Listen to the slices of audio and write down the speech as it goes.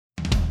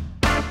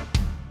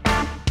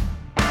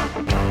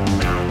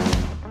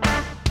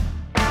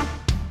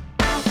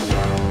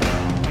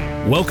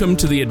Welcome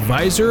to the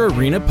Advisor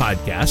Arena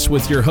podcast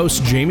with your hosts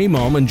Jamie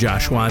Malm and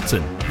Josh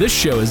Watson. This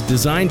show is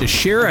designed to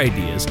share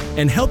ideas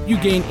and help you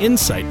gain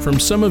insight from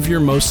some of your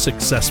most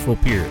successful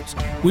peers.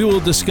 We will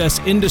discuss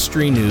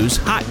industry news,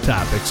 hot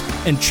topics,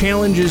 and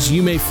challenges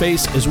you may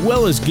face, as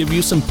well as give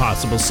you some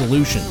possible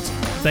solutions.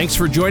 Thanks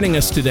for joining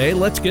us today.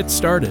 Let's get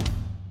started.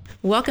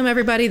 Welcome,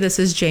 everybody. This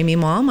is Jamie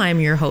Malm. I'm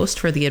your host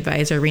for the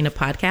Advisor Arena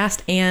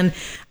podcast, and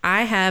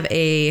I have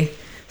a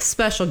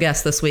special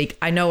guest this week.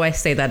 I know I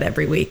say that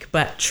every week,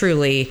 but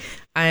truly,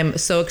 I'm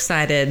so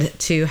excited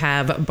to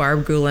have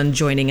Barb G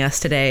joining us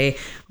today.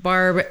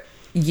 Barb,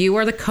 you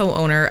are the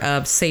co-owner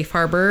of Safe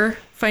Harbor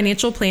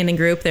Financial Planning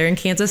Group there in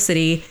Kansas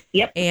City.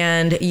 Yep.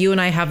 And you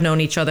and I have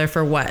known each other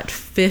for what,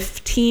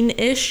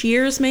 15-ish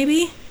years,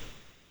 maybe?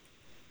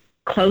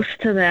 Close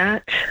to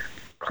that.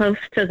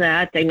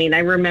 I mean, I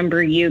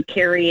remember you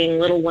carrying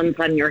little ones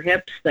on your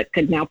hips that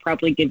could now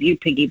probably give you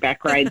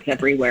piggyback rides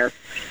everywhere.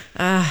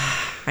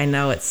 I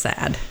know, it's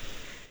sad.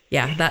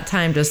 Yeah, that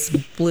time just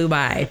blew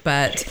by.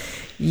 But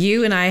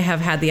you and I have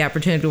had the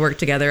opportunity to work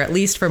together at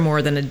least for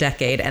more than a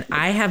decade. And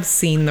I have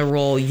seen the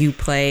role you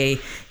play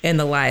in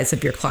the lives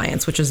of your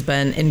clients, which has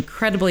been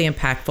incredibly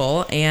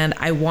impactful. And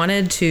I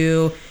wanted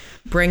to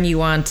bring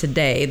you on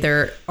today.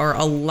 There are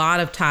a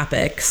lot of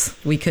topics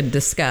we could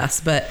discuss,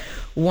 but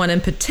one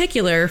in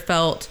particular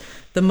felt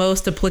the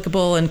most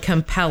applicable and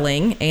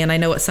compelling. And I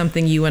know it's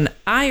something you and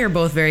I are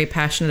both very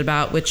passionate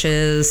about, which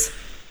is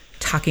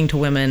talking to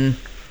women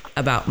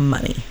about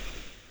money.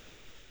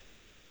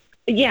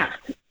 Yeah.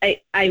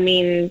 I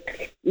mean,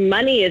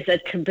 money is a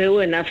taboo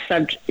enough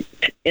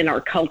subject in our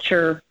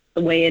culture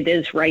the way it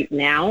is right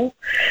now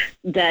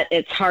that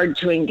it's hard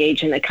to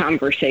engage in a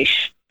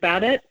conversation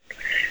about it.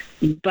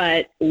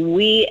 But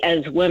we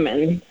as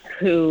women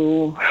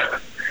who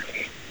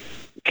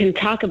can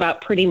talk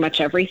about pretty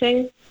much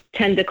everything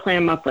tend to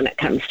clam up when it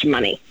comes to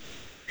money.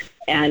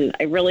 And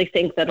I really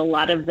think that a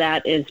lot of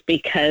that is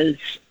because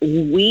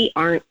we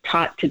aren't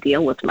taught to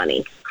deal with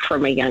money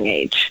from a young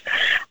age.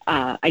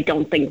 I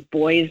don't think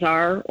boys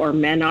are or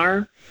men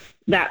are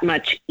that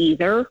much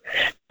either,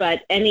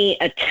 but any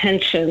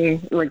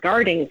attention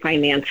regarding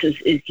finances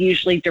is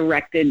usually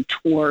directed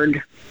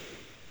toward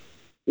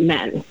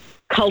men.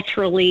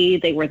 Culturally,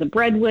 they were the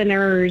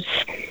breadwinners,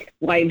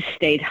 wives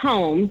stayed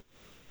home.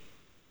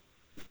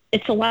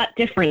 It's a lot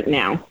different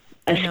now,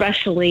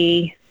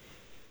 especially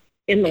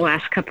in the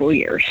last couple of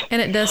years.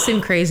 And it does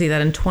seem crazy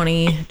that in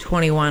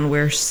 2021,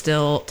 we're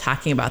still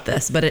talking about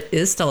this, but it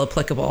is still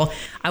applicable.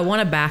 I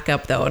want to back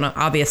up, though, and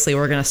obviously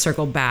we're going to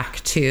circle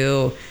back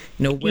to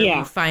where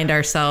we find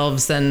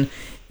ourselves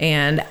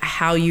and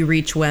how you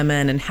reach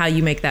women and how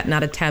you make that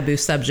not a taboo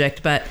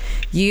subject. But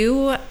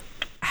you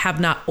have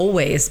not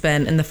always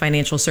been in the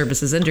financial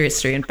services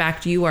industry. In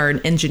fact, you are an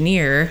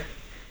engineer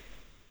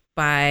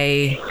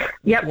by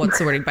what's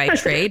the word? By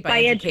trade,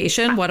 by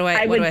education. What do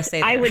I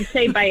say? I would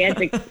say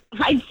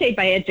I'd say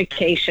by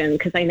education,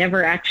 because I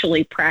never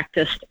actually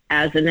practiced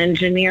as an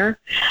engineer.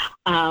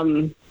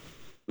 I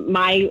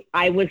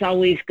was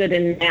always good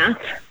in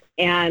math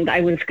and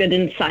I was good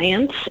in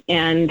science.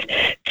 And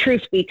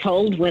truth be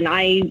told, when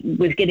I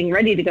was getting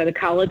ready to go to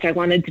college, I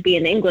wanted to be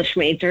an English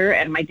major.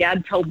 And my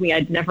dad told me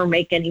I'd never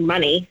make any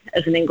money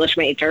as an English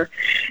major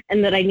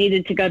and that I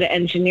needed to go to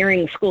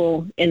engineering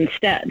school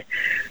instead.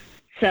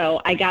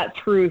 So I got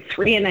through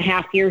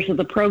 3.5 years of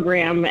the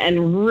program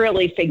and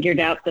really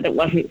figured out that it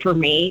wasn't for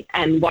me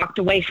and walked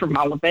away from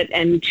all of it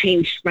and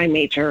changed my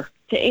major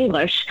to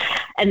English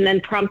and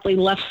then promptly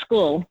left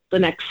school the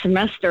next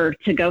semester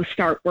to go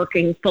start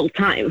working full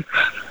time.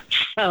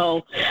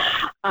 So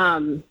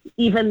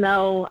even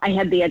though I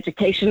had the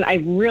education, I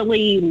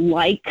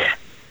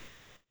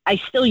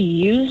still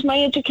use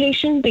my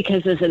education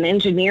because as an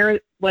engineer,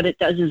 what it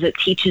does is it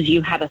teaches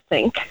you how to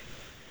think.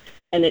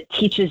 And it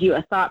teaches you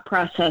a thought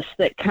process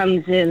that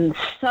comes in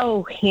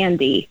so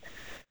handy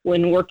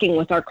when working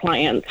with our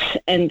clients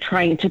and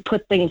trying to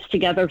put things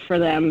together for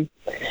them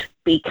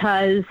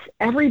because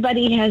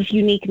everybody has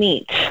unique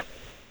needs.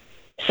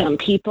 Some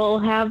people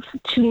have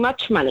too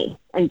much money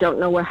and don't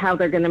know how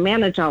they're going to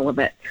manage all of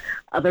it.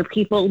 Other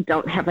people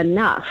don't have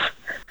enough.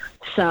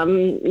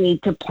 Some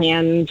need to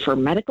plan for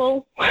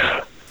medical.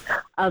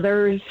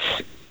 Others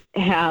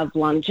have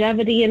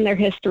longevity in their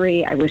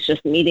history. I was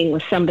just meeting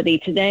with somebody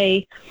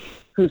today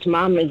whose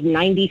mom is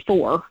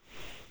 94.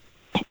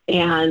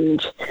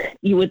 And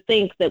you would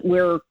think that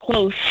we're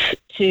close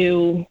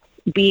to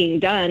being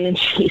done. And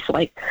she's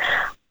like,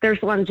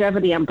 there's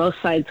longevity on both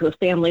sides with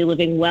family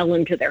living well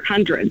into their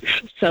hundreds.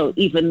 So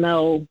even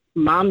though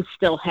mom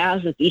still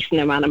has a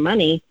decent amount of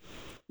money,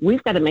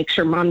 we've got to make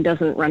sure mom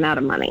doesn't run out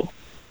of money.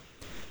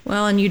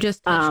 Well, and you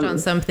just touched on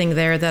something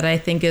there that I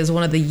think is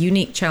one of the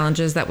unique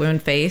challenges that women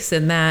face,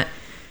 in that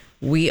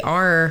we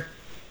are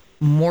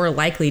more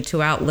likely to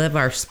outlive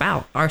our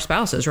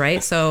spouses,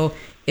 right? So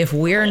if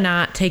we're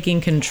not taking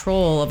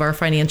control of our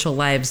financial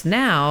lives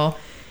now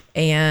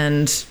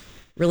and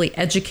really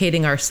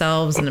educating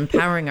ourselves and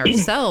empowering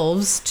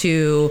ourselves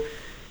to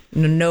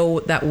know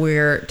that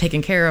we're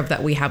taken care of,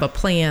 that we have a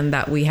plan,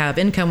 that we have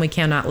income we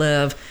cannot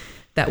live,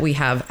 that we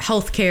have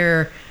health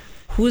care,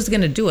 who's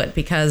going to do it?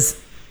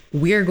 Because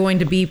we're going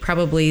to be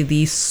probably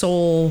the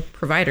sole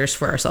providers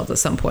for ourselves at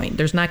some point.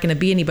 There's not going to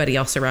be anybody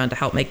else around to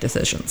help make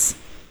decisions.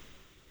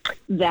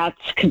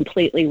 That's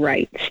completely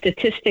right.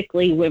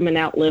 Statistically, women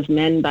outlive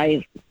men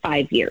by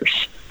 5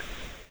 years.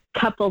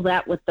 Couple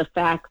that with the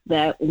fact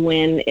that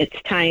when it's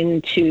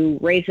time to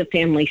raise a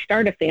family,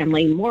 start a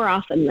family, more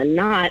often than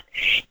not,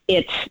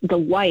 it's the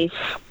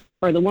wife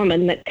or the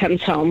woman that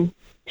comes home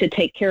to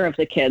take care of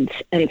the kids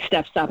and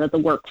steps out of the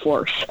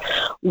workforce.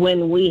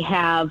 When we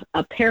have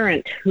a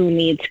parent who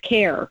needs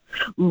care,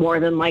 more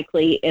than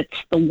likely it's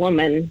the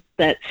woman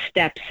that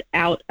steps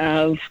out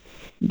of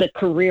the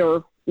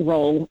career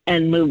role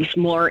and moves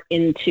more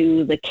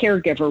into the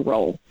caregiver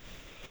role.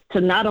 So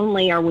not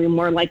only are we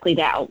more likely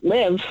to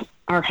outlive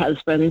our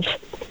husbands,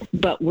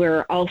 but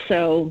we're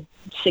also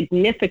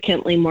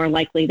significantly more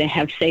likely to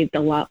have saved a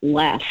lot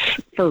less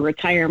for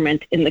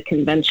retirement in the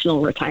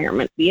conventional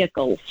retirement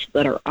vehicles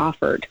that are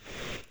offered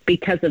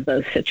because of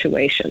those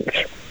situations.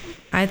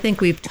 I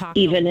think we've talked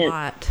a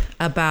lot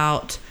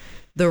about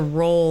the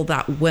role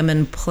that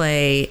women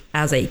play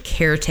as a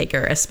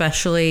caretaker,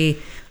 especially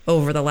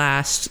over the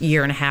last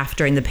year and a half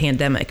during the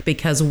pandemic,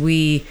 because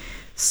we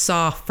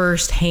saw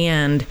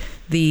firsthand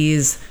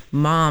these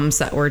moms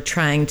that were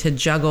trying to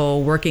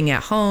juggle working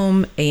at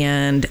home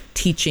and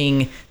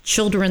teaching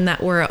children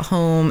that were at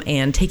home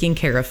and taking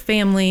care of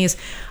families.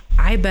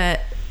 I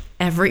bet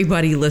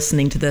everybody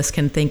listening to this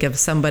can think of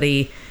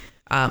somebody,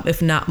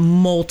 if not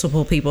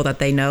multiple people that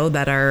they know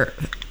that are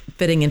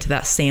fitting into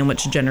that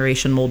sandwich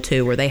generation mold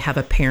too, where they have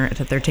a parent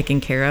that they're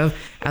taking care of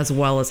as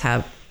well as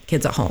have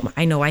kids at home.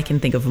 I know I can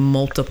think of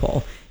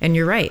multiple. And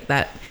you're right,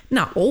 that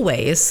not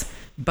always,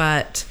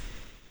 but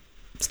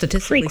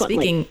statistically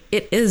speaking,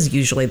 it is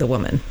usually the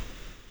woman.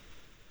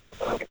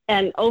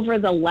 And over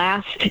the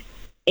last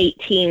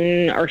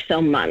 18 or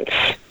so months,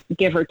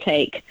 give or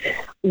take,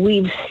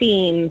 we've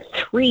seen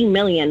 3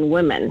 million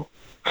women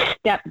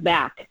step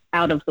back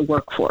out of the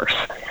workforce.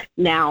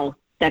 Now,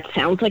 that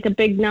sounds like a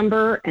big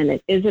number, and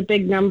it is a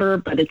big number,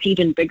 but it's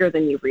even bigger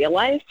than you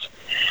realize.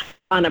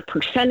 On a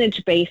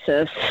percentage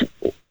basis,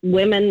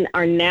 women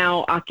are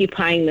now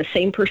occupying the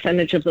same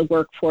percentage of the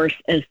workforce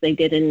as they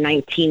did in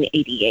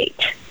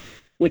 1988.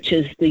 Which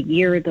is the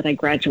year that I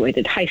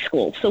graduated high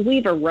school. So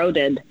we've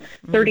eroded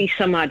 30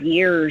 some odd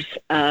years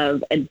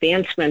of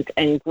advancement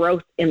and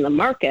growth in the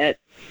market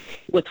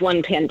with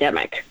one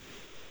pandemic.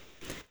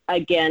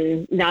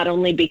 Again, not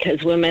only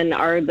because women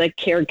are the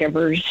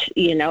caregivers,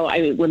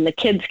 when the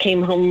kids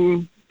came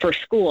home for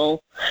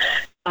school,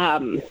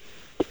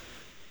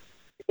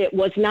 it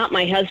was not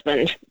my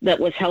husband that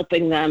was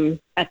helping them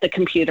at the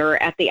computer,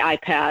 at the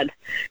iPad,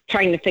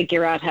 trying to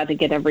figure out how to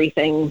get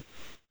everything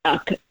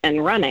up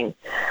and running.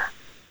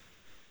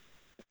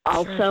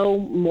 Also,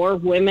 more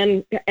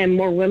women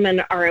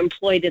are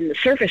employed in the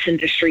service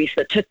industries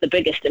that took the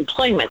biggest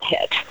employment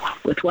hit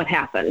with what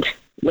happened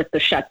with the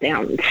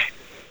shutdowns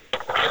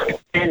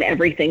and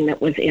everything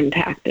that was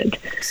impacted.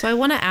 So I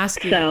want to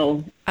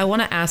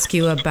ask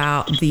you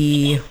about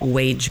the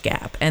wage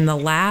gap. And the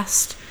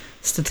last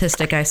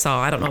statistic I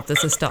saw, I don't know if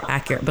this is still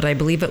accurate, but I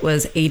believe it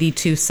was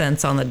 82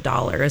 cents on the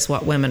dollar is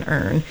what women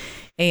earn.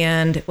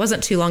 And it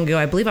wasn't too long ago.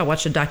 I believe I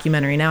watched a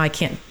documentary. Now I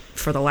can't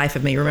for the life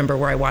of me remember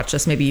where I watched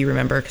this. Maybe you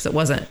remember,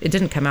 because it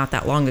didn't come out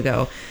that long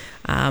ago.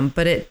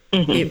 But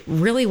it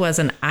really was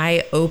an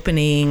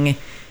eye-opening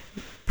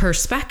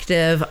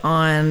perspective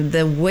on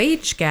the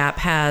wage gap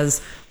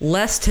has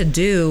less to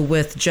do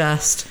with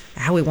just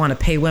how we want to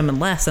pay women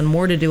less and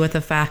more to do with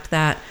the fact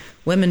that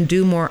women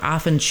do more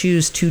often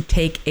choose to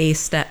take a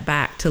step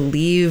back, to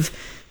leave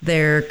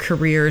their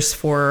careers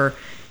for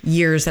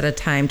years at a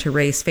time to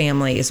raise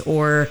families,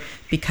 or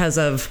because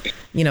of,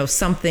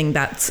 something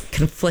that's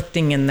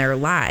conflicting in their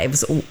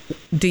lives.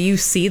 Do you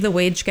see the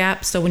wage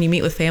gap still when you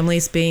meet with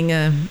families being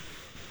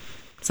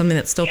something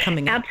that's still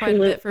coming up quite a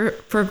bit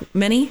for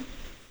many?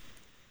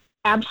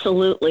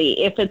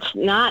 Absolutely. If it's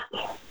not,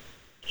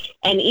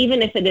 and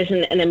even if it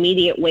isn't an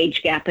immediate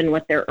wage gap in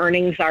what their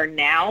earnings are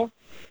now,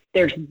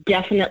 there's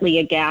definitely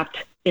a gap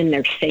in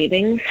their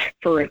savings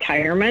for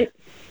retirement.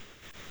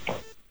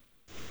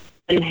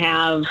 And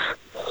have,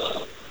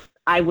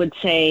 I would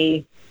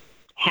say,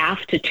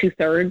 half to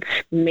 2/3,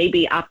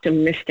 maybe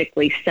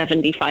optimistically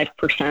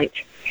 75%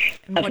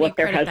 of what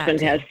their husband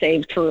has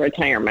saved for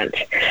retirement.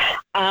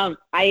 I,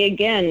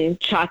 again,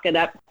 chalk it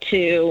up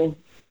to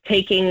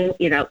taking,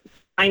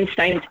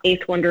 Einstein's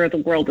eighth wonder of the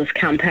world is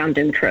compound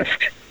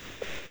interest.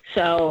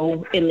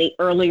 So in the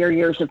earlier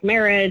years of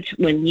marriage,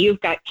 when you've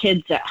got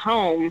kids at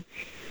home,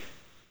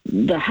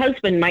 the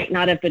husband might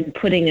not have been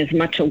putting as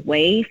much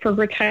away for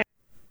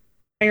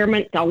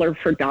retirement dollar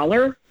for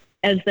dollar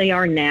as they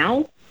are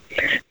now,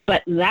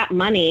 but that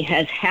money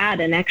has had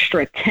an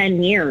extra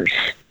 10 years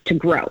to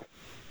grow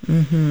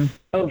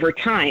over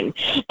time.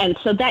 And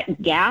so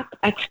that gap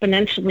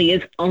exponentially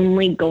is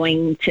only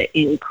going to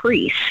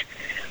increase.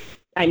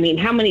 I mean,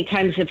 how many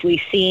times have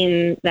we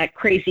seen that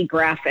crazy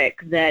graphic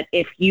that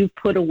if you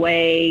put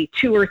away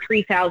 $2,000 or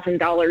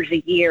 $3,000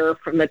 a year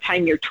from the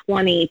time you're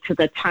 20 to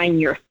the time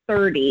you're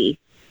 30,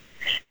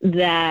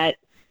 that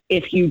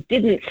if you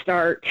didn't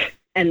start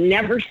and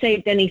never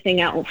saved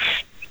anything else,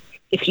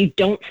 if you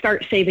don't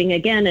start saving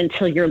again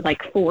until you're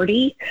like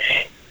 40,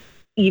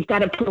 you've got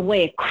to put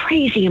away a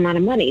crazy amount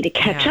of money to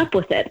catch up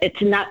with it.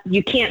 It's not,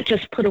 you can't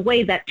just put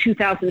away that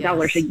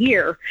 $2,000 a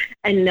year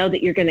and know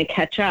that you're going to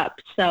catch up.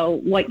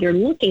 So what you're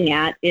looking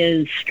at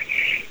is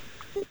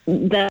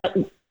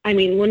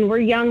when we're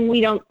young,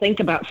 we don't think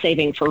about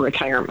saving for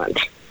retirement.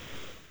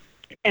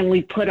 And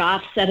we put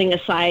off setting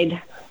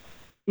aside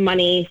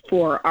money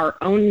for our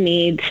own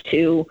needs,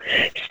 to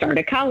start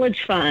a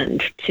college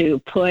fund, to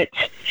put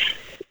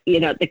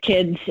the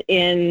kids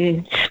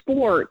in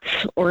sports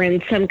or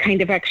in some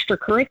kind of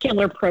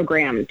extracurricular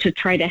program to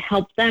try to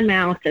help them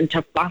out and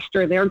to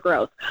foster their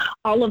growth.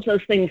 All of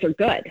those things are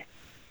good.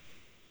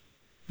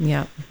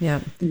 Yeah.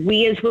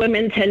 We as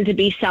women tend to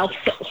be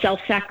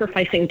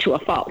self-sacrificing to a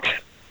fault.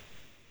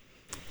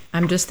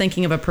 I'm just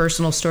thinking of a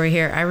personal story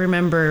here. I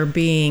remember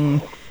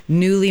being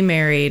newly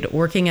married,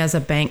 working as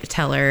a bank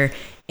teller,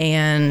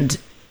 and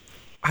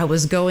I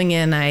was going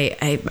in,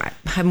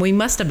 we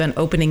must have been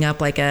opening up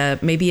like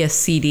maybe a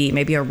CD,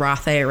 maybe a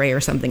Roth IRA or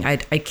something. I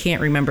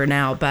can't remember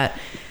now, but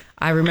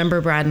I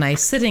remember Brad and I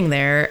sitting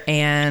there,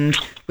 and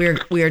we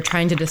were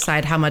trying to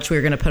decide how much we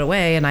were going to put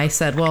away. And I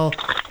said, well,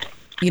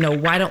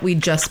 why don't you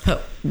just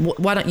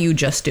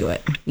do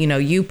it?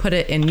 You put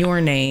it in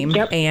your name.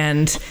 Yep.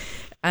 And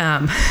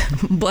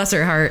bless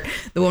her heart,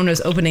 the woman who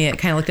was opening it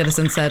kind of looked at us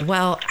and said,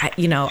 well,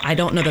 I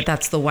don't know that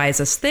that's the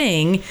wisest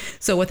thing.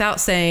 So without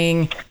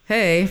saying,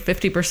 hey,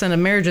 50% of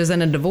marriages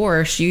end in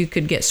divorce, you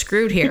could get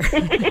screwed here.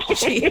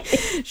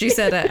 she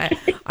said,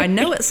 I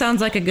know it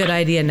sounds like a good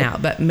idea now,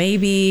 but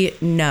maybe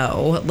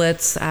no,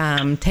 let's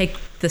take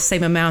the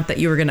same amount that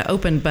you were going to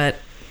open, but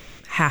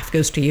half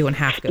goes to you and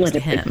half goes to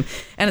him.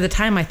 And at the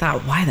time I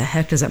thought, why the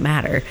heck does it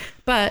matter?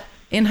 But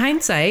in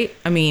hindsight,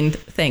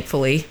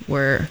 thankfully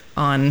we're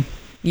on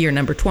year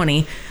number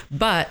 20,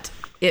 but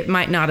it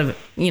might not have,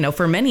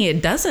 for many,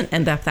 it doesn't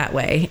end up that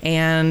way.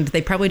 And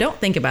they probably don't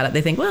think about it.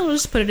 They think, well, we'll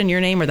just put it in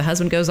your name, or the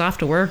husband goes off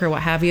to work or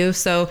what have you.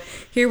 So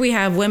here we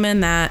have women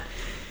that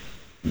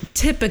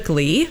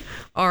typically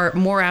are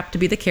more apt to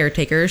be the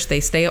caretakers. They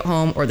stay at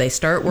home or they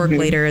start work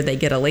later. They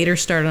get a later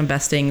start on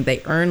investing.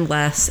 They earn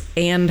less,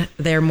 and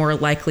they're more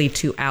likely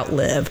to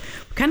outlive.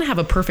 We kind of have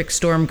a perfect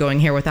storm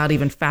going here without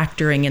even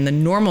factoring in the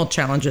normal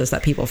challenges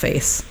that people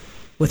face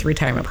with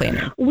retirement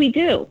planning. We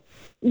do.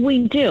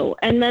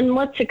 And then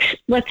let's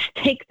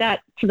take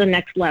that to the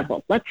next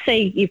level. Let's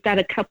say you've got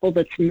a couple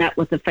that's met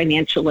with a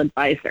financial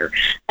advisor.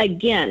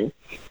 Again,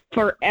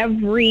 for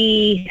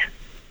every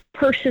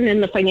person in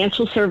the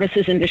financial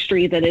services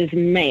industry that is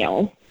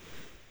male,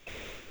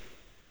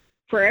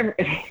 let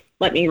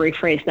me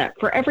rephrase that.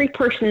 For every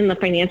person in the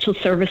financial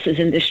services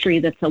industry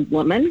that's a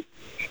woman,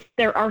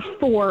 there are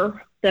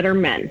 4 that are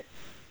men.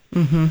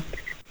 Mm-hmm.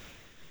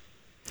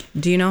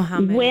 Do you know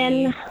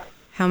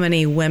how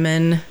many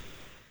women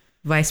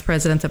vice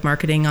presidents of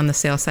marketing on the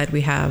sales side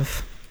we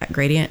have at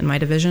Gradient in my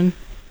division?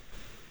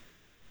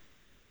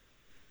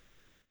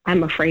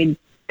 I'm afraid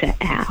to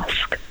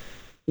ask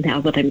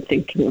now that I'm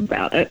thinking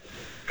about it.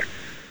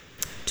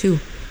 2.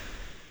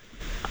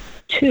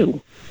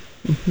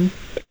 Mm-hmm.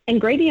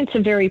 And Gradient's a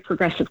very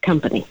progressive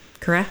company.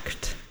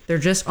 Correct. There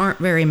just aren't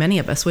very many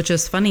of us, which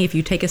is funny. If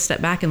you take a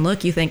step back and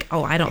look, you think,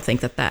 oh, I don't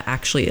think that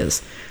actually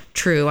is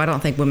true. I don't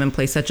think women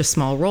play such a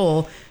small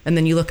role. And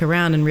then you look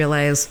around and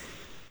realize,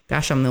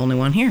 gosh, I'm the only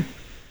one here.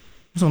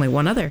 There's only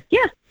one other.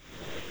 Yeah.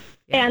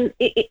 And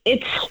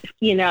it's,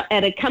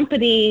 at a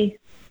company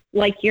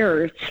like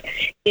yours,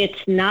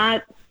 it's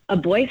not a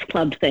boys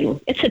club thing.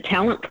 It's a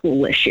talent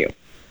pool issue.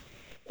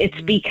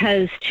 It's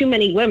because too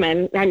many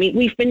women,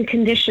 we've been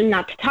conditioned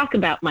not to talk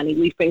about money.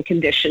 We've been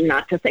conditioned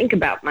not to think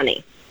about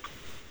money.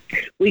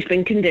 We've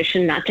been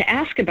conditioned not to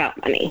ask about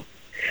money.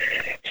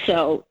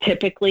 So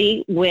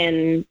typically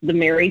when the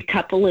married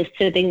couple is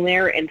sitting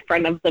there in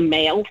front of the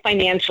male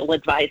financial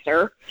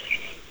advisor,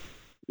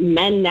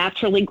 men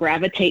naturally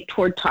gravitate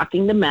toward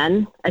talking to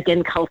men.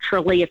 Again,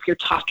 culturally, if you're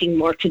talking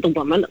more to the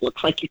woman, it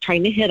looks like you're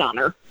trying to hit on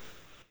her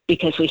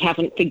because we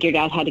haven't figured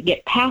out how to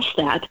get past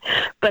that.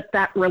 But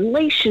that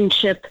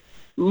relationship,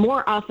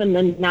 more often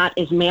than not,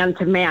 is man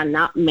to man,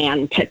 not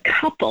man to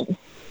couple.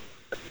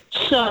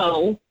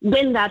 So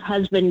when that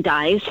husband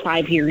dies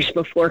 5 years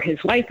before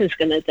his wife is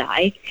going to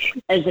die,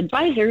 as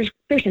advisors,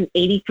 there's an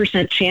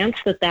 80% chance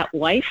that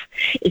wife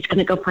is going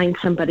to go find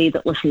somebody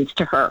that listens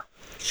to her.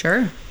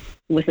 Sure.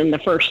 Within the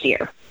first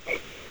year.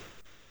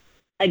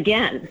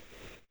 Again,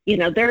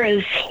 there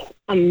is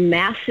a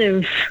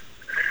massive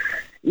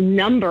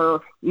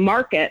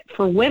market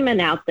for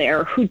women out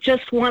there who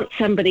just want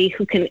somebody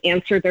who can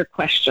answer their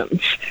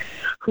questions,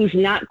 who's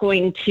not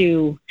going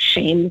to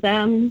shame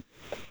them,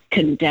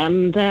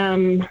 condemn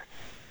them,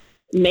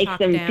 make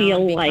them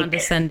feel like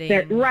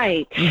they're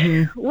right,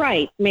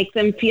 right, make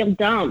them feel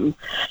dumb.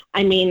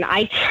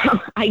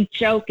 I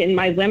joke in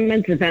my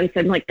women's events,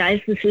 I'm like,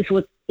 guys, this is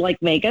like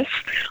Vegas.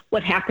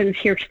 What happens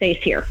here stays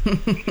here.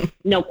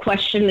 No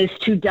question is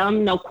too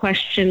dumb. No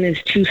question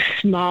is too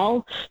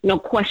small. No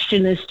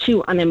question is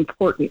too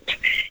unimportant.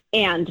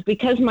 And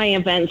because my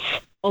events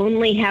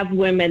only have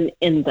women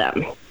in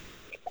them.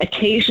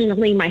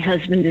 Occasionally, my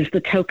husband is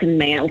the token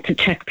male to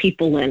check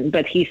people in,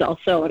 but he's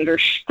also under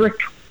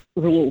strict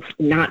rules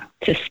not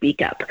to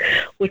speak up,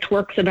 which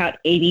works about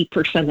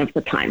 80% of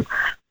the time.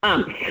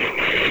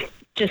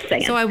 Just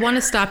saying. So I want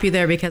to stop you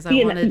there because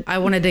I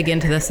want to dig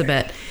into this a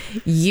bit.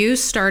 You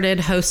started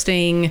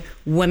hosting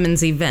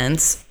women's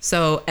events,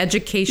 so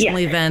educational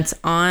events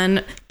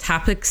on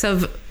topics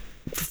of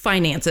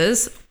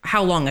finances.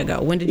 How long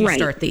ago? When did you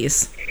start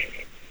these?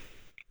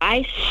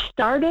 I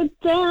started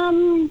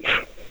them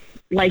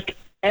like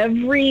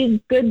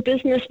every good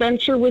business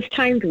venture was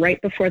timed right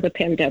before the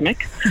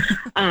pandemic.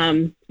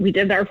 We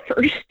did our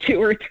first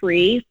 2 or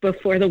 3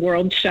 before the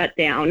world shut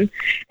down,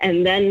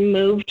 and then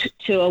moved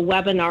to a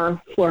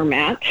webinar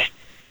format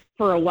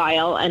for a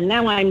while. And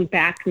now I'm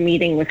back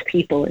meeting with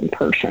people in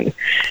person.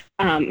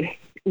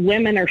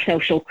 Women are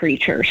social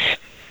creatures.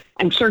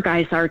 I'm sure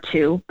guys are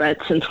too, but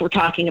since we're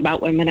talking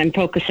about women, I'm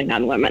focusing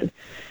on women.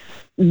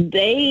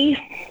 They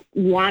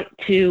want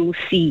to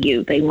see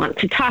you. They want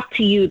to talk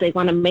to you. They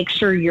want to make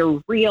sure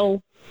you're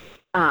real.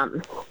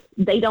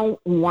 They don't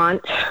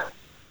want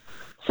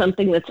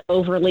something that's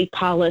overly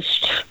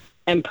polished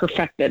and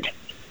perfected.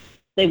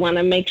 They want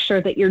to make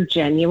sure that you're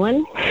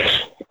genuine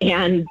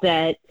and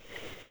that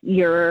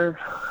you're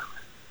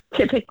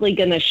typically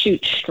going to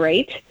shoot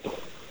straight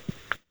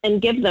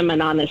and give them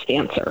an honest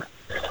answer.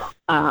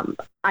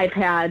 I've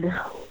had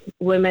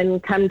women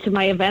come to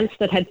my events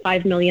that had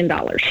 $5 million.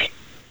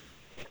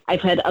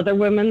 I've had other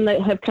women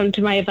that have come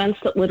to my events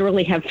that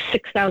literally have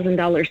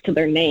 $6,000 to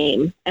their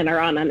name and are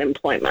on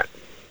unemployment.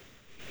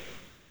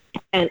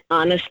 And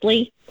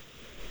honestly,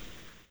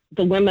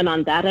 the women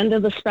on that end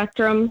of the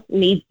spectrum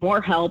need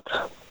more help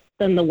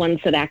than the ones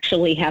that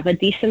actually have a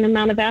decent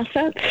amount of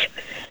assets,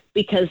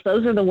 because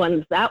those are the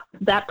ones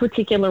that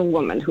particular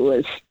woman who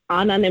is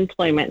on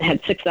unemployment,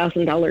 had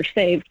 $6,000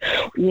 saved,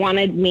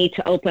 wanted me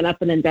to open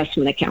up an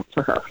investment account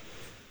for her.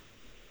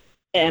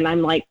 And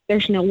I'm like,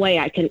 there's no way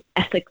I can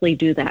ethically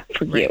do that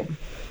for you.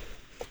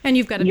 And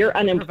you've got to your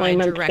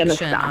unemployment's provide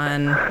direction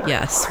on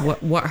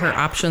what her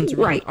options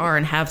really are,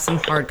 and have some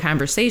hard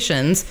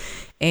conversations,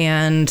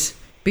 and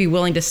be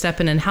willing to step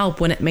in and help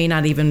when it may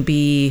not even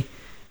be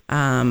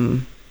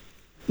monetarily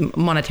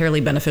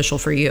beneficial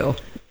for you.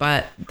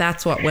 But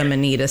that's what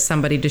women need, is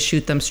somebody to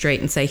shoot them straight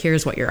and say,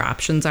 here's what your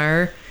options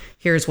are.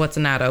 Here's what's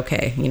not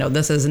okay.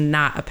 This is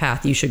not a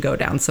path you should go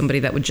down.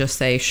 Somebody that would just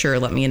say, sure,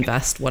 let me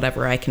invest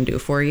whatever I can do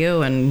for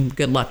you, and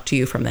good luck to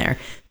you from there.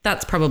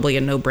 That's probably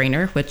a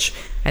no-brainer, which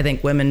I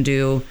think women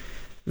do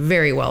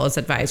very well as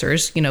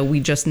advisors.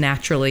 We just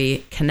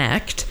naturally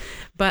connect.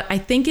 But I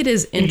think it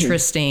is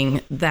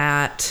interesting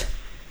that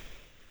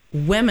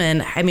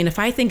women, if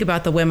I think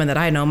about the women that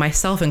I know,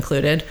 myself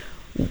included,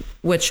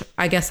 which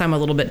I guess I'm a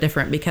little bit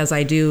different because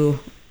I'm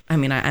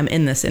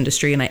in this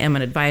industry and I am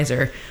an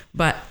advisor,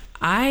 but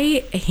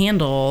I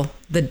handle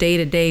the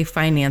day-to-day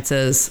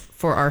finances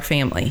for our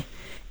family.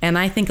 And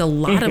I think a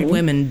lot of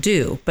women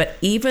do. But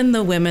even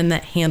the women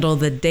that handle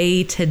the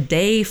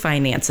day-to-day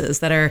finances,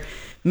 that are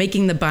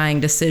making the buying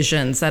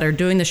decisions, that are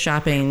doing the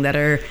shopping, that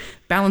are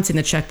balancing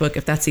the checkbook,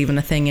 if that's even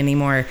a thing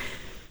anymore,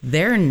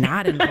 they're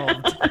not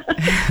involved.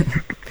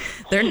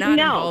 They're not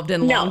involved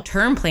in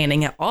long-term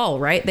planning at all,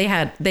 right?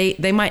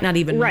 They might not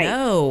even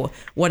know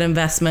what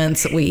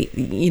investments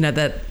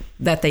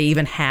that they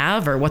even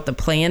have, or what the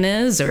plan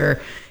is,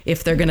 or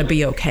if they're going to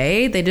be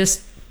okay. They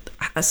just,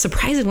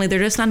 surprisingly, they're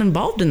just not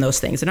involved in those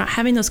things. They're not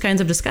having those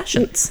kinds of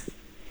discussions.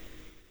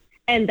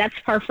 And that's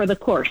par for the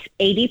course.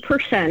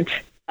 80%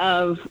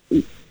 of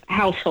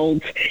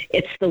households,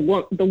 it's the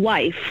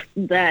wife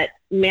that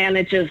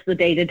manages the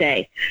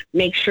day-to-day.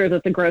 Make sure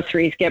that the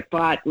groceries get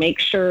bought, make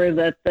sure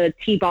that the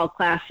T-ball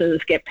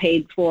classes get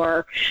paid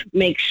for,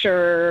 make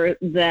sure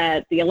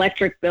that the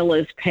electric bill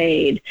is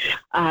paid,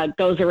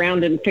 goes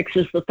around and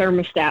fixes the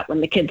thermostat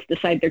when the kids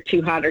decide they're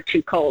too hot or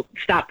too cold.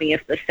 Stop me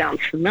if this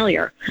sounds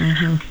familiar.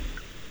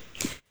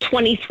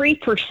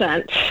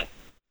 23%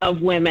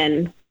 of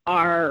women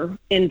are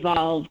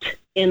involved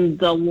in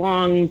the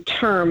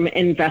long-term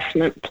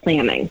investment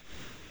planning.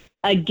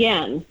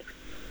 Again,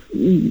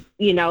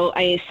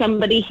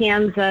 somebody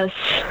hands us,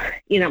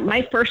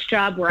 my first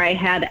job where I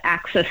had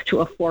access to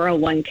a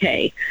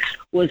 401k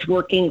was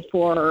working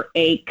for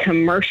a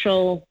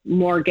commercial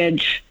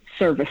mortgage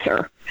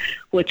servicer,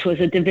 which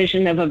was a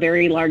division of a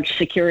very large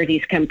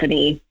securities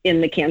company in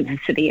the Kansas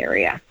City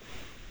area.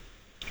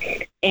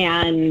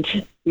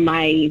 And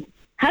my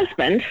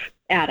husband,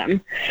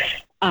 Adam,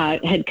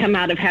 had come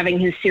out of having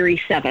his Series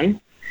 7.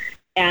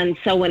 And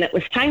so when it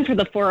was time for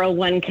the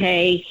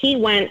 401k, he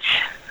went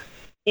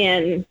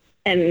in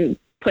and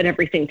put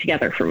everything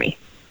together for me.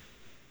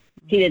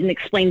 He didn't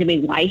explain to me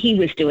why he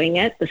was doing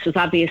it. This was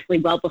obviously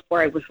well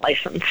before I was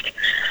licensed.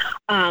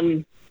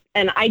 And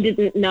I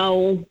didn't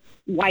know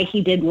why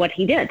he did what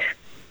he did.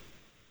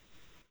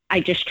 I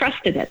just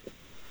trusted it.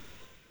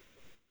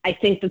 I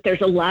think that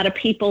there's a lot of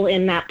people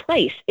in that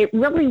place. It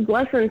really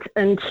wasn't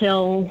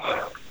until,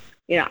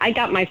 I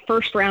got my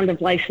first round of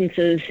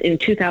licenses in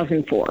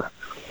 2004.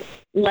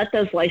 let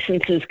those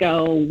licenses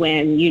go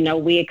when,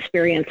 we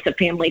experienced a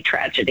family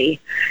tragedy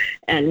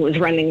and was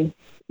running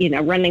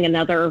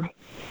another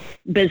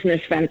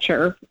business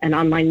venture, an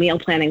online meal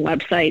planning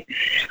website.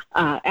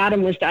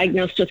 Adam was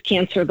diagnosed with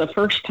cancer the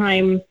first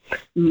time.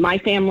 My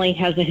family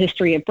has a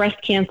history of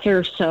breast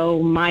cancer,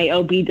 so my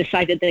OB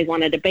decided they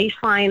wanted a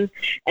baseline,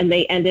 and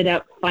they ended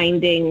up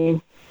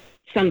finding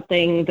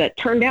something that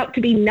turned out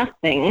to be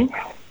nothing,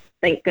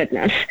 thank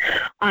goodness,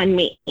 on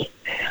me.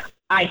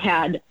 I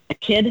had a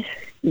kid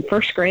in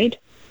first grade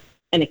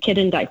and a kid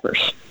in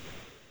diapers.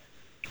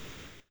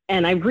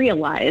 And I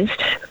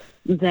realized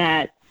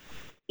that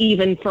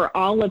even for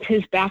all of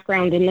his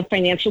background in the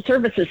financial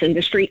services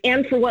industry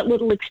and for what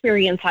little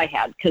experience I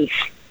had, because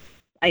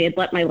I had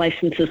let my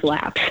licenses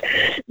lapse,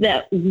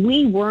 that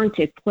we weren't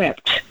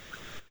equipped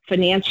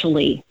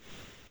financially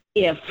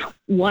if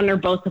one or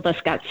both of us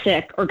got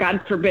sick, or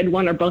God forbid,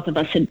 one or both of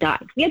us had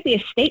died. We had the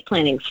estate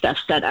planning stuff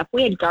set up.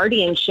 We had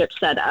guardianship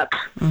set up.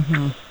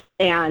 Mm-hmm.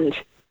 And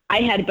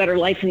I had a better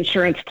life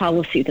insurance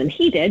policy than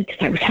he did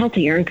because I was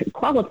healthier and could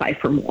qualify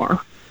for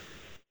more.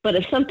 But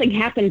if something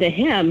happened to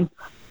him,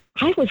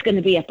 I was going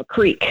to be up a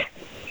creek.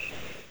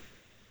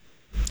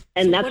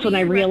 And so that's when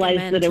I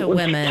realized that it was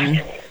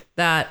women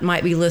that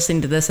might be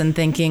listening to this and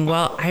thinking,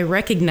 well, I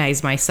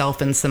recognize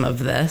myself in some of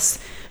this,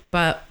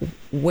 but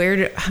where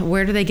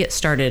do they get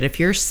started? If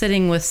you're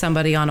sitting with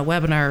somebody on a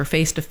webinar or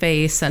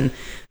face-to-face and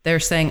they're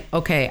saying,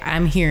 okay,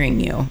 I'm hearing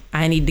you.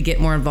 I need to get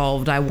more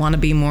involved. I want to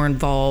be more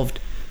involved.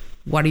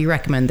 What do you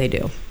recommend they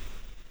do?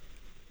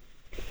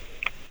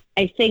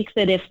 I think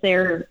that if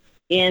they're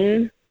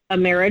in a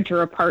marriage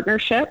or a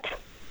partnership,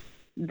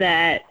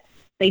 that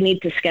they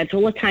need to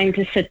schedule a time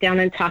to sit down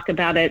and talk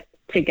about it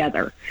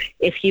together.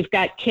 If you've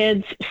got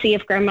kids, see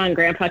if grandma and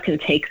grandpa can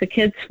take the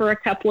kids for a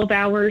couple of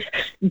hours.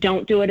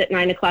 Don't do it at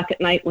 9:00 at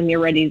night when you're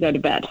ready to go to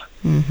bed.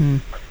 Mm-hmm.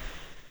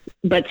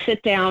 But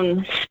sit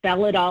down,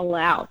 spell it all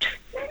out.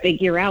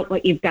 Figure out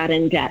what you've got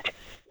in debt.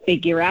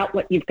 Figure out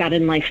what you've got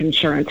in life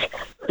insurance.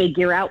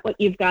 Figure out what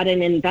you've got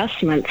in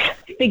investments.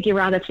 Figure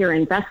out if your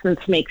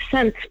investments make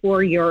sense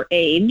for your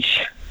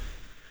age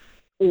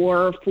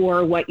or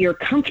for what you're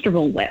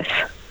comfortable with.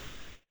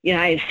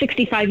 A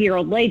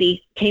 65-year-old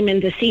lady came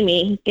in to see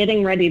me,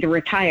 getting ready to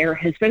retire,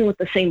 has been with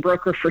the same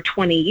broker for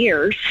 20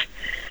 years,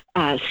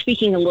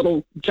 speaking a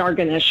little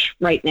jargonish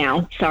right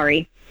now,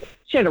 sorry.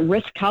 She had a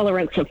risk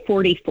tolerance of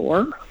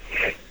 44.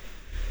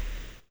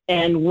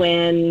 And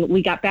when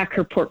we got back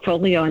her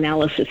portfolio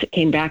analysis, it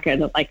came back at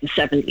like a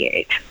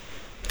 78.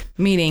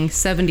 Meaning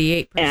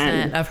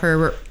 78% of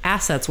her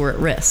assets were at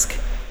risk.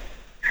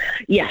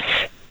 Yes.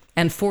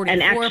 And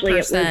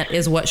 44%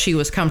 is what she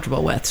was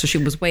comfortable with. So she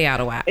was way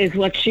out of whack. Is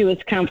what she was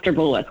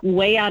comfortable with.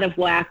 Way out of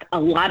whack. A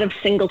lot of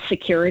single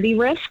security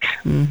risk.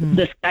 Mm-hmm.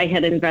 This guy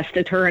had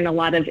invested her in a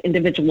lot of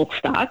individual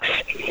stocks.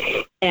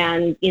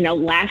 And,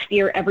 last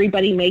year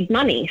everybody made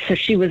money. So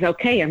she was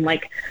okay. I'm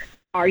like,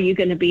 are you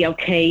going to be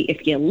okay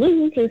if you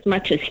lose as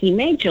much as he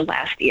made you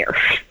last year?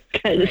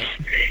 Because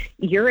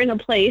you're in a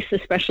place,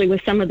 especially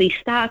with some of these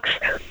stocks,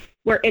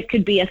 where it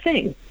could be a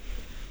thing.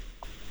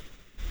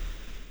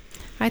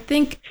 I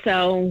think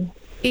so.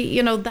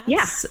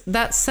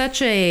 That's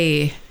such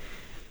a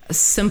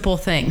simple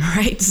thing,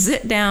 right?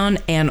 Sit down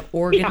and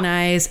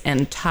organize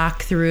and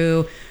talk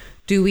through.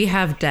 Do we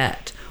have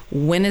debt?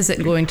 When is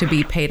it going to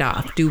be paid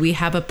off? Do we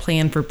have a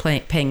plan for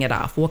paying it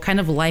off? What kind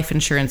of life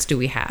insurance do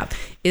we have?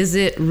 Is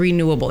it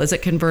renewable? Is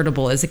it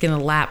convertible? Is it going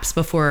to lapse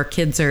before our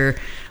kids are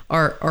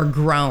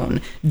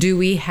grown? Do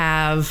we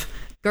have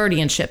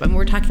guardianship? And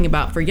we're talking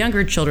about for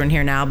younger children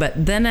here now,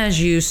 but then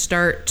as you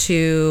start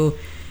to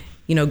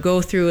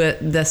go through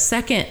the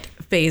second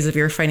phase of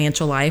your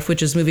financial life,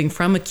 which is moving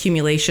from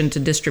accumulation to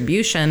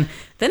distribution,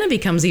 then it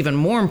becomes even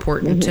more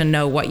important to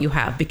know what you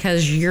have,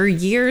 because your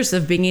years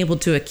of being able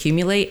to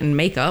accumulate and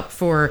make up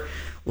for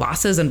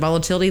losses and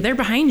volatility, they're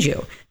behind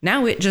you.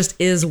 Now it just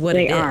is what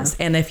it is.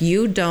 And if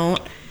you don't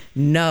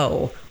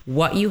know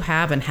what you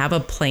have and have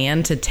a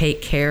plan to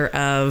take care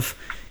of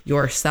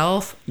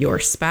yourself, your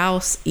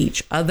spouse,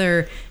 each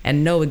other,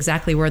 and know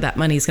exactly where that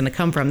money is going to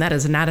come from, that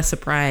is not a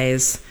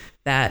surprise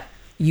that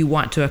you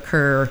want to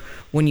occur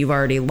when you've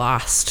already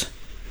lost,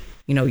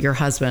 your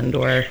husband,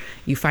 or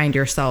you find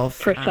yourself.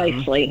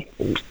 Precisely.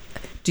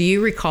 Do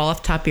you recall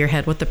off the top of your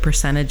head what the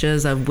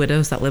percentages of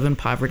widows that live in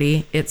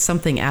poverty? It's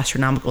something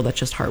astronomical that's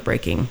just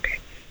heartbreaking.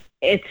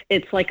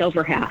 It's like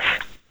over half.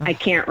 I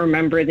can't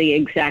remember the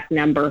exact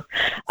number.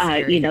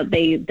 They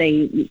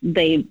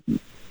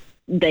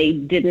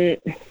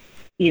didn't,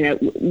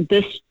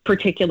 this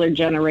particular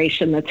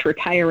generation that's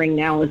retiring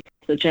now is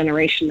the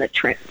generation that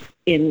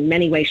in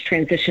many ways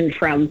transitioned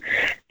from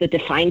the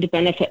defined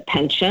benefit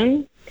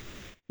pension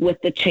with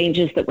the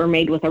changes that were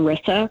made with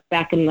ERISA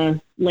back in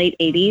the late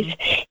 80s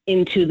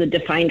into the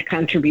defined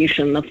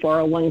contribution, the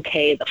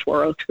 401k, the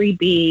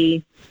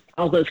 403b,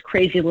 all those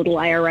crazy little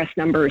IRS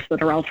numbers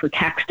that are all for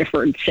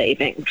tax-deferred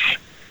savings.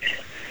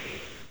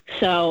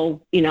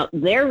 So,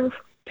 their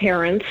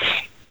parents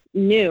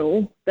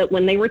knew that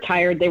when they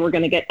retired, they were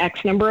going to get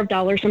X number of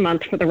dollars a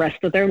month for the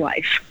rest of their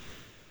life.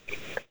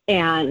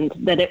 and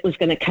that it was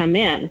going to come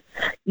in.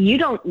 You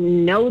don't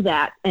know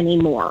that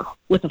anymore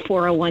with a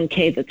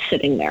 401k that's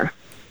sitting there.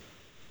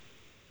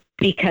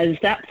 Because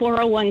that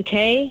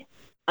 401k,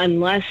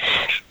 unless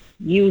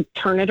you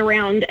turn it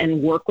around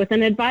and work with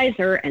an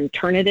advisor and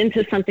turn it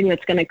into something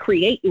that's going to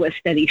create you a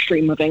steady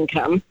stream of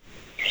income,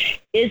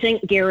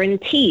 isn't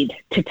guaranteed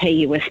to pay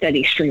you a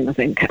steady stream of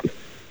income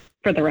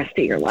for the rest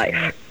of your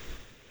life.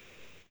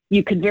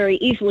 You could very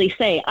easily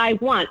say, I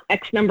want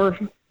X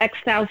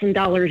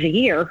 $1,000 a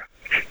year,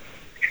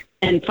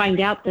 and find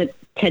out that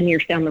 10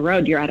 years down the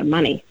road, you're out of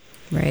money.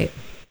 Right.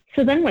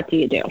 So then what do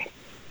you do?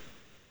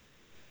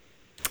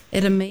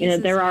 It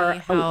amazes me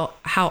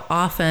how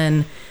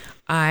often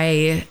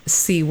I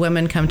see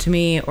women come to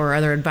me, or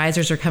other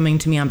advisors are coming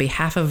to me on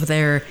behalf of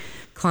their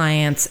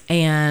clients,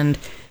 and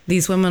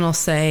these women will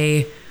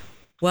say,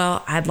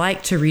 well, I'd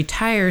like to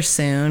retire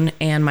soon,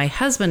 and my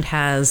husband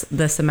has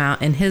this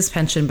amount in his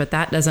pension, but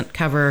that doesn't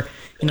cover,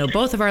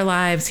 both of our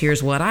lives.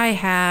 Here's what I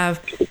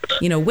have.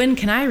 When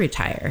can I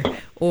retire?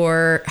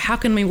 Or how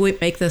can we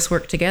make this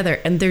work together?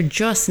 And they're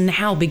just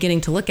now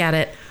beginning to look at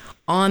it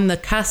on the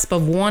cusp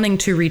of wanting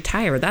to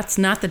retire. That's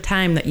not the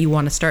time that you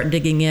want to start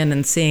digging in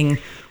and seeing,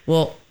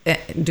 well,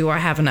 do I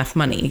have enough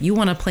money? You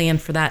want to plan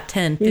for that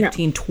 10,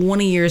 15,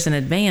 20 years in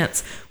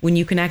advance when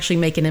you can actually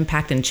make an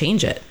impact and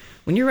change it.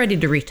 When you're ready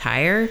to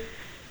retire,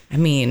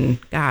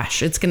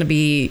 it's going to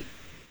be,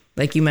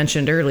 like you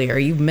mentioned earlier,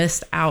 you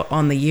missed out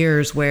on the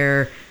years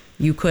where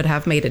you could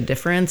have made a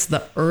difference.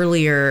 The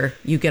earlier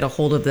you get a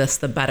hold of this,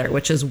 the better,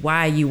 which is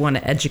why you want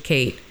to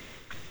educate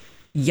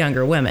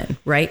younger women,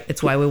 right?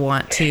 It's why we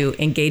want to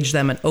engage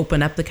them and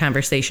open up the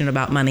conversation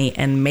about money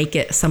and make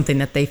it something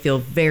that they feel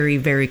very,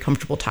 very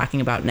comfortable talking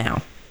about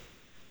now.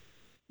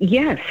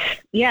 Yes.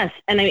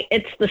 And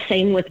it's the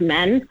same with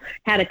men.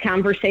 Had a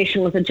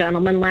conversation with a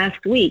gentleman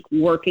last week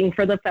working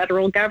for the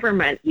federal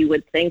government. You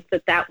would think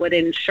that would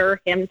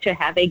ensure him to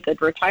have a good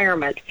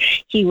retirement.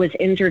 He was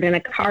injured in a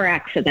car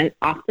accident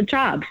off the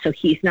job, so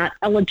he's not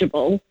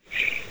eligible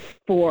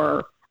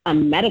for a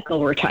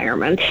medical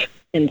retirement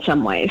in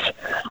some ways.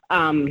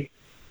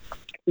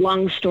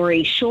 Long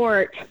story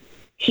short,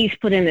 he's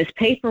put in his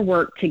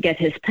paperwork to get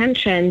his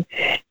pension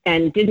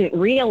and didn't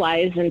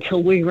realize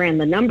until we ran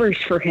the numbers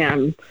for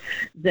him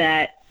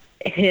that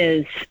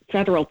his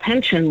federal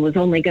pension was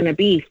only going to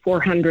be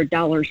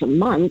 $400 a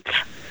month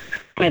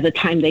by the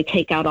time they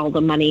take out all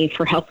the money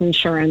for health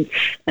insurance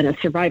and a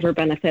survivor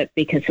benefit,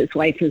 because his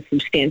wife is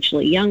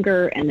substantially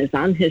younger and is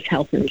on his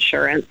health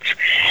insurance.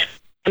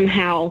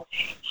 Somehow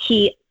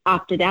he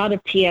opted out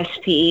of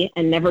TSP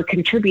and never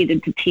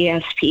contributed to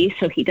TSP,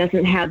 so he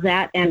doesn't have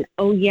that. And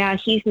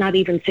he's not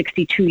even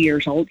 62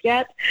 years old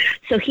yet,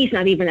 so he's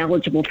not even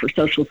eligible for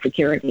Social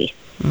Security.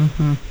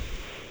 Mm-hmm.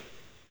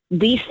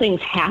 These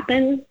things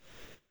happen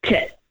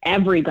to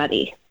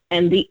everybody,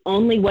 and the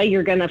only way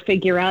you're going to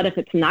figure out if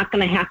it's not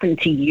going to happen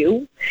to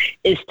you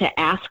is to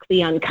ask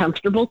the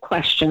uncomfortable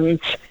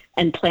questions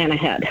and plan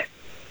ahead.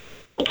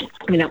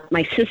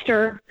 My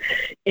sister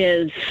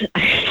is,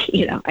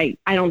 I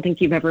don't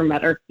think you've ever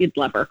met her. You'd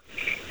love her.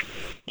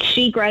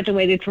 She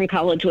graduated from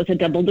college with a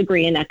double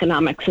degree in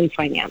economics and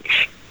finance.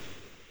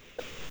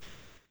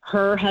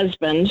 Her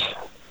husband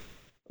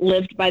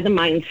lived by the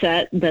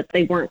mindset that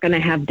they weren't going to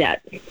have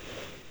debt.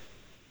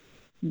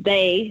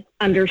 They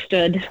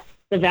understood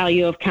the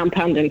value of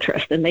compound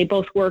interest, and they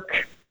both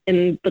work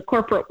in the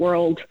corporate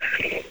world.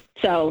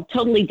 So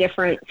totally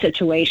different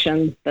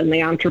situation than the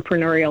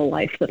entrepreneurial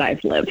life that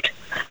I've lived.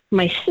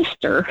 My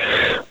sister,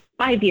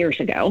 5 years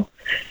ago,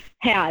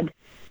 had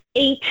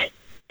 8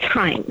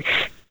 times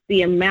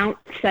the amount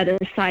set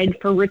aside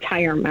for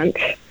retirement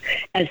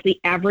as the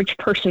average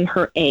person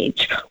her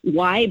age.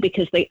 Why?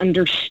 Because they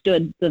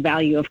understood the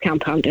value of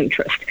compound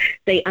interest.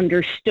 They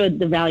understood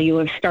the value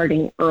of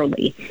starting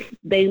early.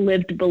 They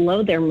lived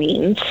below their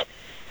means,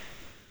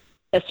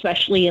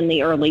 especially in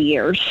the early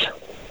years,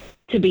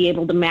 to be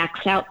able to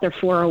max out their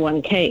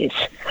 401ks.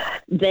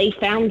 They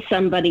found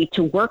somebody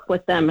to work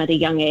with them at a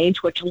young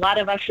age, which a lot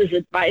of us as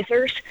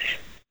advisors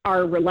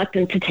are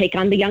reluctant to take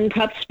on the young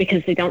pups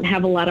because they don't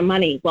have a lot of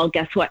money. Well,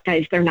 guess what,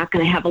 guys? They're not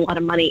going to have a lot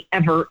of money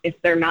ever if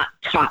they're not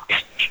taught.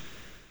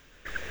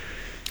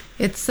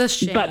 It's a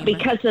shame. But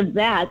because of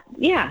that,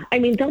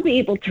 they'll be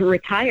able to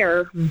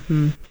retire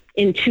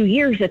in 2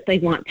 years if they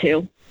want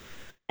to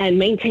and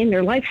maintain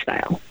their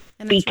lifestyle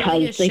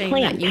because they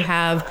plan. You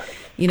have,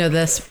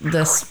 this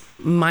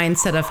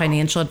mindset of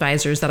financial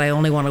advisors that I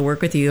only want to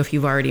work with you if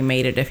you've already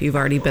made it, if you've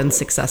already been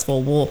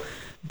successful. Well,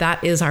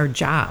 that is our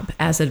job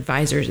as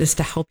advisors, is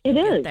to help you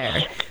get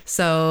there.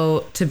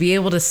 So to be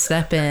able to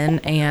step in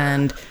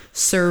and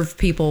serve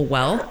people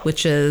well,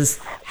 which is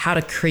how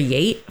to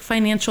create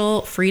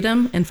financial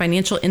freedom and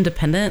financial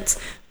independence,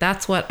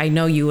 that's what I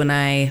know you and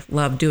I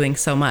love doing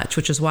so much,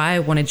 which is why I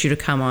wanted you to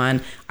come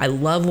on. I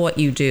love what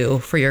you do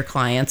for your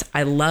clients.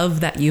 I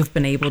love that you've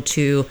been able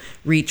to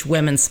reach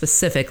women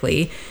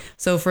specifically.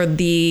 So for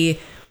the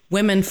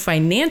women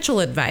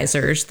financial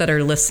advisors that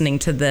are listening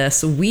to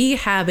this, we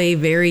have a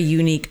very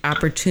unique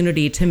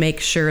opportunity to make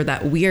sure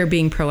that we are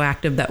being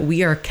proactive, that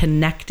we are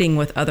connecting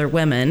with other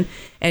women.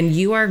 And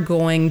you are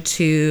going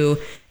to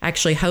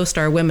actually host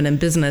our Women in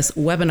Business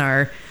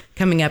webinar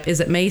coming up. Is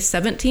it May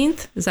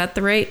 17th? Is that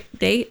the right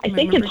date? I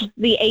think it's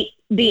the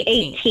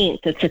 18th.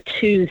 It's a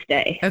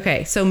Tuesday.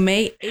 Okay, so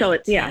May 18th. So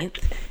yeah.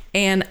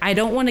 And I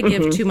don't want to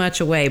give too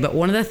much away, but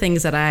one of the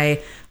things that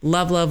I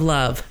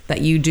love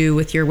that you do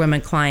with your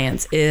women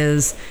clients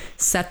is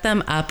set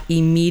them up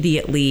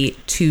immediately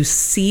to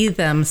see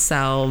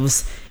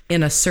themselves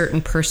in a certain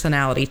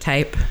personality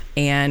type.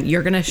 And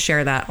you're going to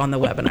share that on the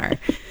webinar.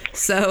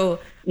 So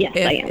yes,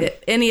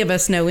 if any of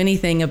us know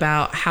anything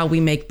about how we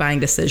make buying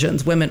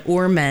decisions, women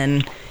or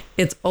men,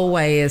 it's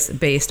always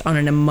based on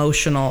an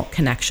emotional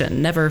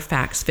connection, never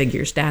facts,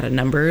 figures, data,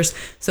 numbers.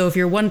 So if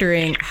you're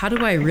wondering, how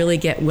do I really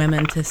get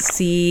women to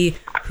see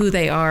who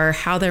they are,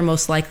 how they're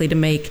most likely to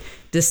make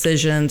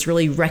decisions,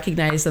 really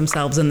recognize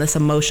themselves in this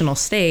emotional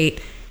state,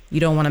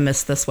 you don't want to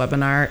miss this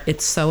webinar.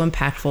 It's so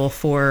impactful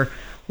for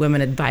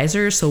women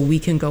advisors so we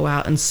can go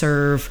out and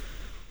serve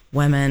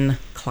women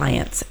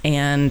clients.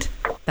 And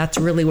that's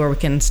really where we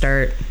can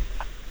start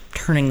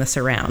turning this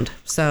around.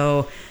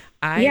 So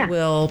I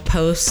will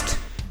post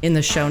in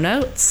the show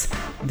notes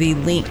the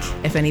link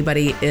if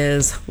anybody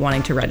is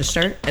wanting to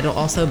register. It'll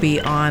also be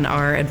on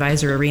our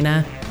Advisor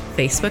Arena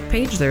Facebook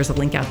page. There's a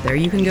link out there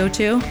you can go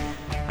to.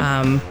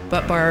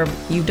 But Barb,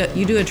 you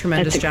do a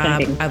tremendous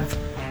job.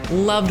 I've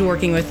loved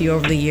working with you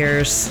over the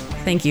years.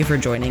 Thank you for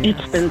joining us.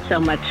 It's been so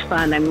much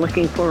fun. I'm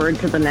looking forward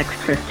to the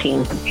next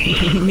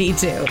 15. Me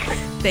too.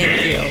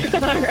 Thank you.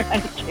 All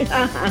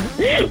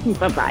right.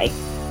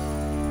 Bye-bye.